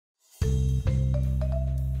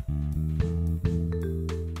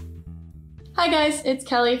Hi guys, it's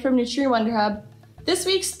Kelly from Nutri Wonder Hub. This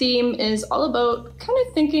week's theme is all about kind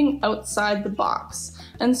of thinking outside the box.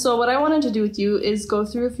 And so what I wanted to do with you is go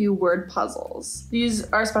through a few word puzzles. These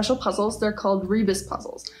are special puzzles, they're called Rebus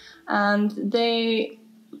puzzles. And they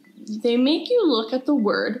make you look at the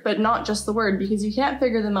word, but not just the word, because you can't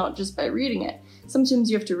figure them out just by reading it.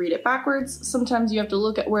 Sometimes you have to read it backwards, sometimes you have to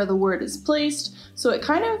look at where the word is placed, so it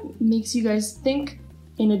kind of makes you guys think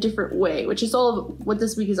in a different way, which is all what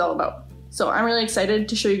this week is all about. So I'm really excited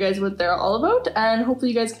to show you guys what they're all about, and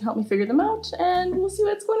hopefully you guys can help me figure them out, and we'll see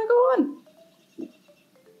what's going to go on.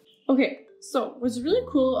 Okay, so what's really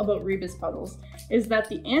cool about Rebus puzzles is that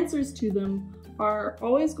the answers to them are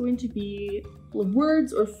always going to be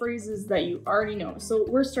words or phrases that you already know. So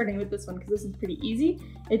we're starting with this one because this is pretty easy.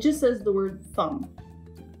 It just says the word thumb,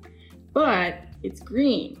 but it's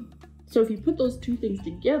green. So if you put those two things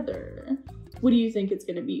together, what do you think it's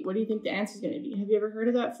gonna be? What do you think the answer is gonna be? Have you ever heard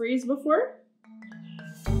of that phrase before?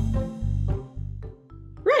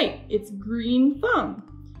 Right, it's green thumb.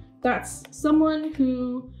 That's someone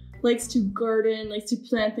who likes to garden, likes to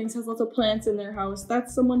plant things, has lots of plants in their house.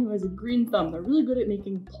 That's someone who has a green thumb. They're really good at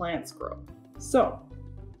making plants grow. So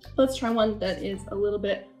let's try one that is a little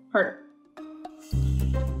bit harder.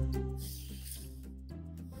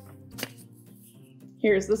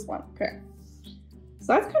 Here's this one, okay.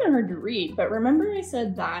 So that's kind of hard to read, but remember I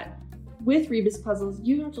said that with Rebus puzzles,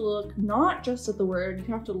 you have to look not just at the word,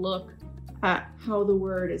 you have to look at how the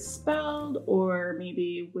word is spelled, or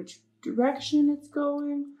maybe which direction it's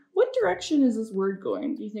going. What direction is this word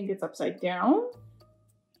going? Do you think it's upside down?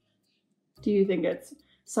 Do you think it's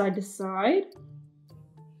side to side?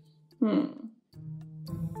 No,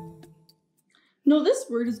 this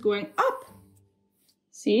word is going up.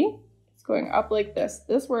 See? It's going up like this.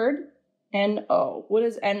 This word, N-O. What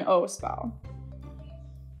does N-O spell?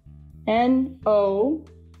 N-O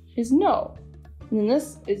is no. And then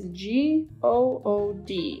this is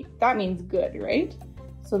G-O-O-D. That means good, right?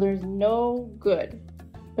 So there's no good,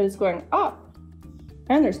 but it's going up.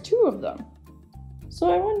 And there's two of them. So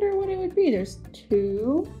I wonder what it would be. There's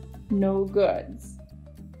two no goods,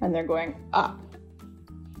 and they're going up.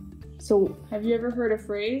 So have you ever heard a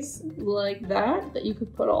phrase like that, that you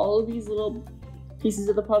could put all of these little pieces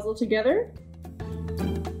of the puzzle together?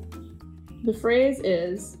 The phrase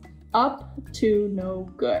is up to no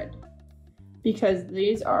good, because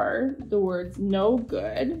these are the words no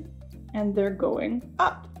good, and they're going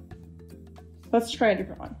up. Let's try a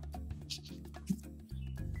different one.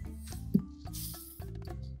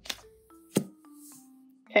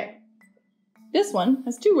 Okay, this one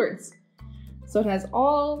has two words. So it has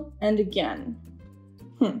all and again.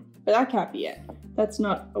 But that can't be it. That's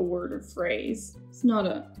not a word or phrase. It's not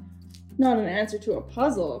an answer to a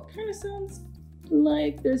puzzle. It kind of sounds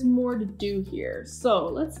like there's more to do here. So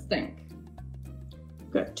let's think.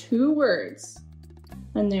 We've got two words,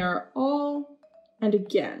 and they are all and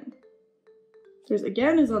again. There's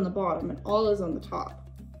again is on the bottom and all is on the top.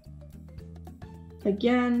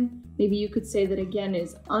 Again, maybe you could say that again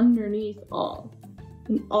is underneath all,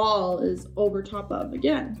 and all is over top of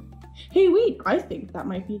again. Hey, wait, I think that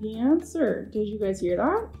might be the answer. Did you guys hear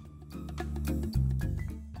that?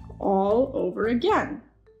 All over again.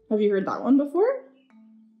 Have you heard that one before?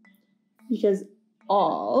 Because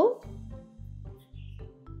all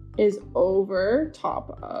is over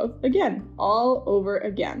top of again. All over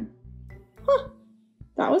again. Huh,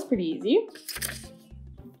 that was pretty easy.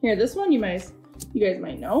 Here, this one you guys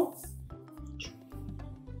might know.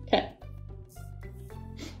 Okay.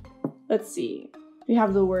 Let's see. We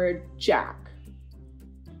have the word jack.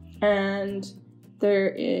 And there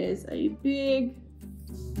is a big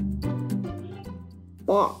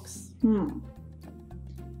box.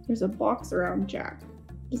 There's a box around jack.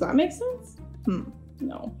 Does that make sense?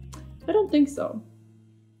 No, I don't think so.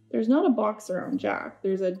 There's not a box around jack.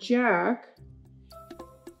 There's a jack.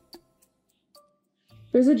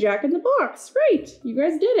 There's a jack in the box. Right, you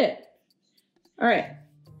guys did it. All right,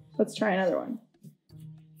 let's try another one.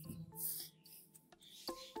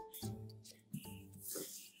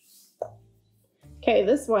 Okay,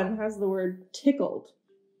 this one has the word tickled.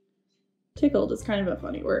 Tickled is kind of a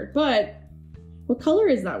funny word, but what color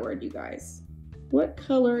is that word, you guys? What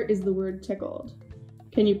color is the word tickled?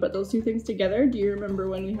 Can you put those two things together? Do you remember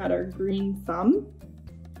when we had our green thumb?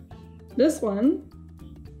 This one,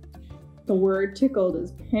 the word tickled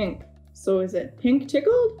is pink. So is it pink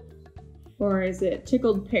tickled? Or is it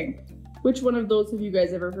tickled pink? Which one of those have you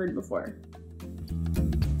guys ever heard before?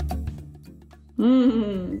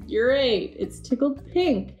 You're right, it's tickled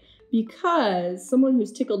pink, because someone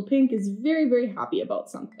who's tickled pink is very, very happy about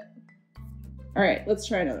something. All right, let's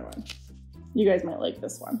try another one. You guys might like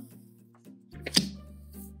this one.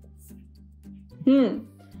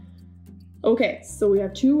 Okay, so we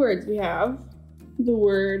have two words. We have the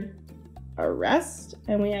word arrest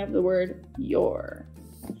and we have the word your.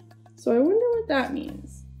 So I wonder what that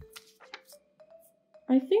means.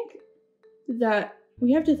 I think that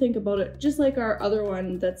we have to think about it just like our other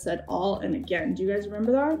one that said all and again. Do you guys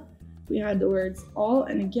remember that? We had the words all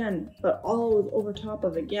and again, but all was over top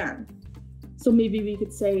of again. So maybe we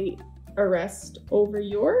could say arrest over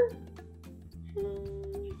your? I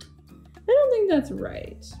don't think that's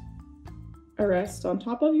right. Arrest on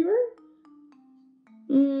top of your?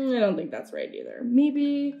 I don't think that's right either.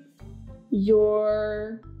 Maybe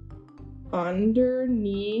you're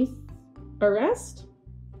underneath arrest?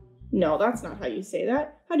 No, that's not how you say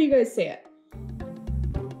that. How do you guys say it?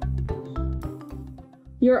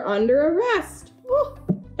 You're under arrest. Oh,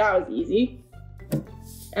 that was easy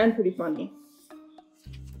and pretty funny.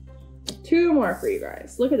 Two more for you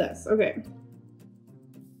guys. Look at this. Okay.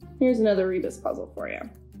 Here's another Rebus puzzle for you.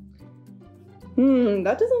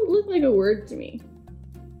 That doesn't look like a word to me.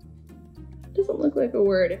 It doesn't look like a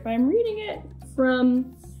word. If I'm reading it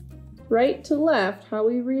from right to left, how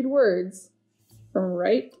we read words, from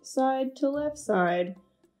right side to left side,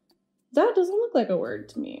 that doesn't look like a word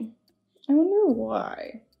to me. I wonder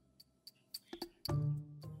why.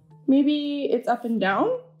 Maybe it's up and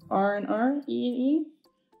down? R and R, E and E?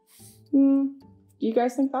 Do you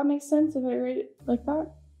guys think that makes sense if I write it like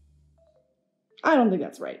that? I don't think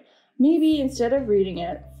that's right. Maybe instead of reading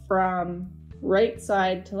it from right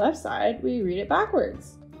side to left side, we read it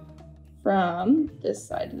backwards. From this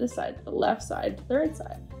side to this side, the left side to the right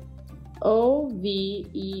side.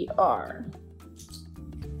 O-V-E-R.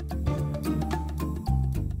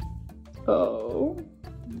 O-V-E-R.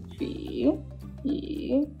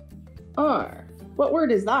 What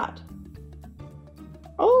word is that?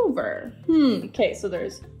 Over. Okay, so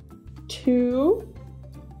there's two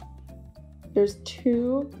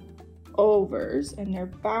overs and they're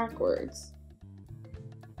backwards.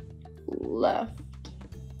 Left.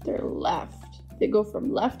 They're left. They go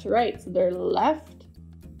from left to right, so they're left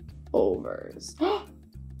overs.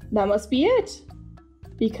 That must be it.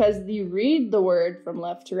 Because you read the word from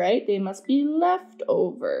left to right, they must be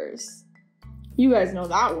leftovers. You guys know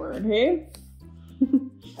that word, hey?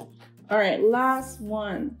 All right, last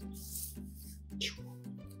one.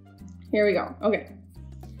 Here we go. Okay.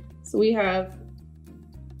 So we have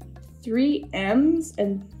 3 M's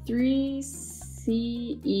and 3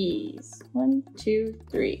 C's. 1, 2,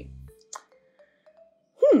 3.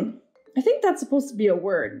 I think that's supposed to be a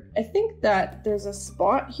word. I think that there's a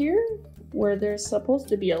spot here where there's supposed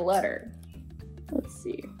to be a letter. Let's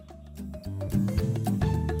see.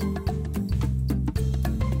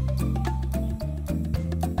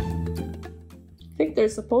 I think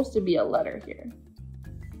there's supposed to be a letter here.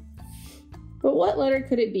 But what letter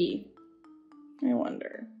could it be? I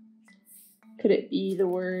wonder. Could it be the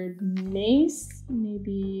word mace?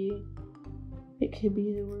 Maybe it could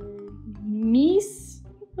be the word meese.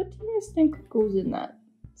 What do you guys think goes in that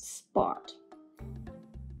spot?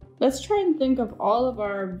 Let's try and think of all of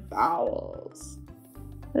our vowels.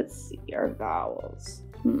 Let's see, our vowels.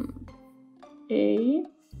 A,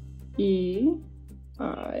 E,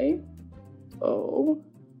 I, O,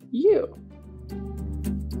 U.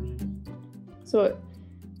 So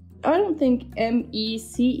I don't think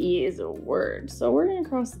M-E-C-E is a word. So we're gonna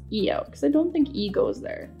cross E out because I don't think E goes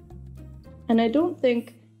there. And I don't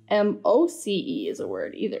think M-O-C-E is a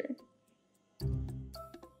word either.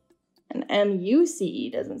 And M-U-C-E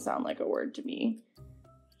doesn't sound like a word to me.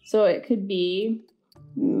 So it could be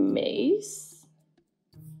mace,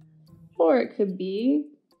 or it could be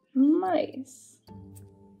mice.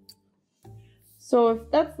 So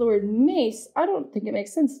if that's the word mace, I don't think it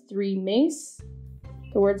makes sense. 3 mace,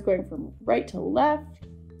 the word's going from right to left.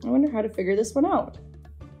 I wonder how to figure this one out.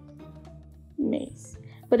 Mace.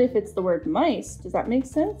 But if it's the word mice, does that make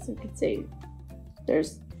sense? I could say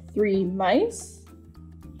there's 3 mice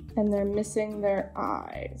and they're missing their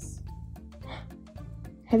eyes.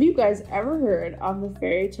 Have you guys ever heard of the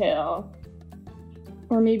fairy tale,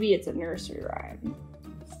 or maybe it's a nursery rhyme,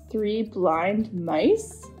 3 blind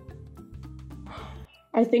mice?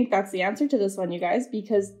 I think that's the answer to this one, you guys,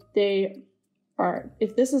 because they are,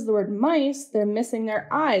 if this is the word mice, they're missing their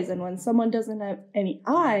eyes, and when someone doesn't have any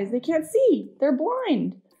eyes, they can't see, they're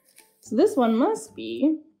blind. So this one must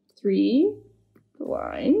be 3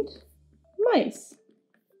 blind mice,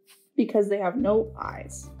 because they have no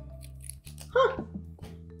eyes. Huh.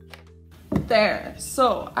 There,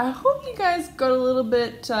 so I hope you guys got a little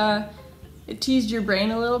bit, it teased your brain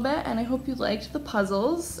a little bit, and I hope you liked the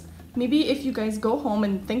puzzles. Maybe if you guys go home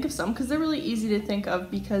and think of some, because they're really easy to think of,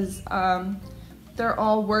 because they're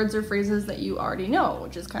all words or phrases that you already know,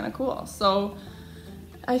 which is kind of cool. So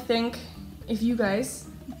I think if you guys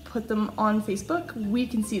put them on Facebook, we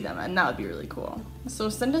can see them, and that would be really cool. So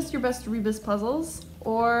send us your best Rebus puzzles,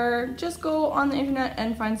 or just go on the internet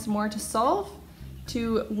and find some more to solve,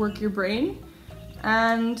 to work your brain,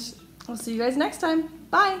 and I'll see you guys next time.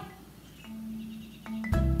 Bye!